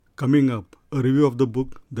Coming up, a review of the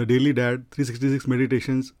book The Daily Dad 366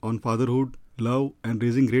 Meditations on Fatherhood, Love and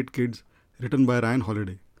Raising Great Kids, written by Ryan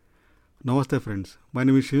Holiday. Namaste friends, my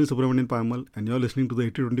name is Shil Subramanian Paimal and you are listening to the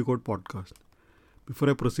 8020 Code podcast.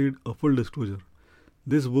 Before I proceed, a full disclosure.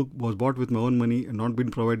 This book was bought with my own money and not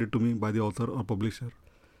been provided to me by the author or publisher.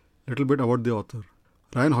 Little bit about the author.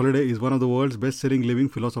 Ryan Holiday is one of the world's best-selling living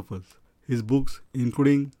philosophers. His books,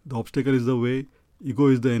 including The Obstacle is the Way, Ego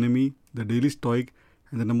is the Enemy, The Daily Stoic,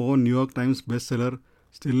 and the #1 New York Times bestseller,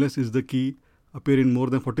 Stillness is the Key, appear in more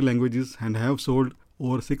than 40 languages and have sold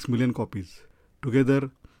over 6 million copies.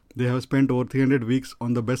 Together, they have spent over 300 weeks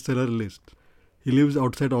on the bestseller list. He lives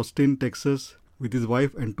outside Austin, Texas, with his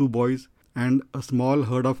wife and 2 boys, and a small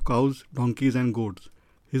herd of cows, donkeys, and goats.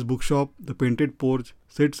 His bookshop, The Painted Porch,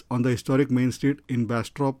 sits on the historic Main Street in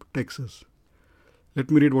Bastrop, Texas.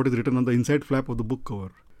 Let me read what is written on the inside flap of the book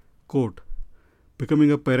cover. Quote,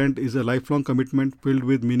 "Becoming a parent is a lifelong commitment filled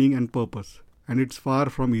with meaning and purpose, and it's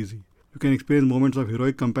far from easy. You can experience moments of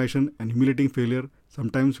heroic compassion and humiliating failure,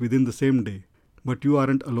 sometimes within the same day. But you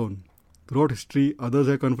aren't alone. Throughout history, others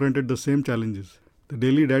have confronted the same challenges. The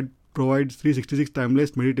Daily Dad provides 366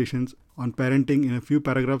 timeless meditations on parenting in a few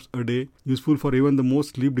paragraphs a day, useful for even the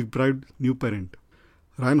most sleep-deprived new parent."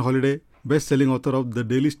 Ryan Holiday, best-selling author of The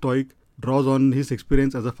Daily Stoic, draws on his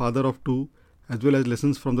experience as a father of 2, as well as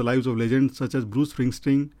lessons from the lives of legends such as Bruce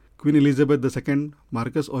Springsteen, Queen Elizabeth II,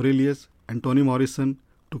 Marcus Aurelius, and Toni Morrison,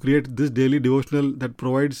 to create this daily devotional that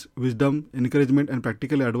provides wisdom, encouragement, and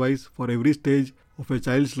practical advice for every stage of a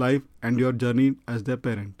child's life and your journey as their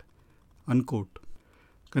parent. Unquote.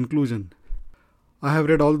 Conclusion. I have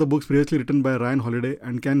read all the books previously written by Ryan Holiday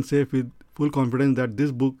and can say with full confidence that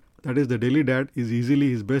this book, that is The Daily Dad, is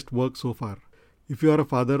easily his best work so far. If you are a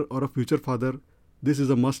father or a future father, this is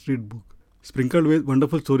a must-read book. Sprinkled with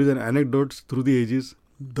wonderful stories and anecdotes through the ages,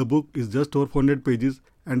 the book is just over 400 pages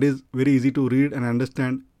and is very easy to read and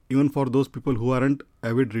understand even for those people who aren't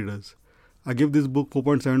avid readers. I give this book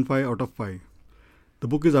 4.75 out of 5. The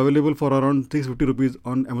book is available for around 650 rupees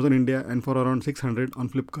on Amazon India and for around 600 on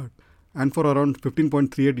Flipkart, and for around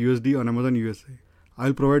 15.38 USD on Amazon USA. I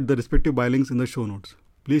will provide the respective buy links in the show notes.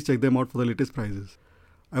 Please check them out for the latest prices.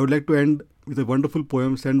 I would like to end with a wonderful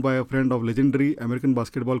poem sent by a friend of legendary American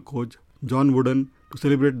basketball coach John Wooden to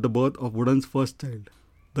celebrate the birth of Wooden's first child.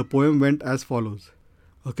 The poem went as follows.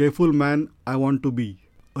 "A careful man I want to be.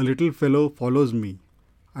 A little fellow follows me.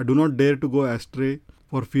 I do not dare to go astray,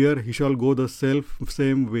 for fear he shall go the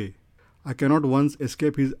same way. I cannot once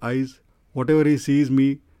escape his eyes. Whatever he sees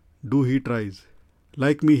me, do he tries.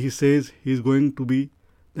 Like me, he says he is going to be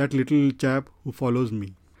that little chap who follows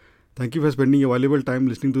me." Thank you for spending your valuable time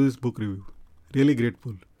listening to this book review. Really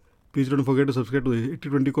grateful. Please don't forget to subscribe to the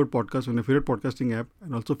 8020 Code podcast on your favorite podcasting app,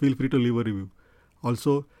 and also feel free to leave a review.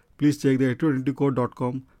 Also, please check the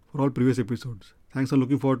 8020code.com for all previous episodes. Thanks and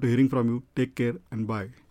looking forward to hearing from you. Take care and bye.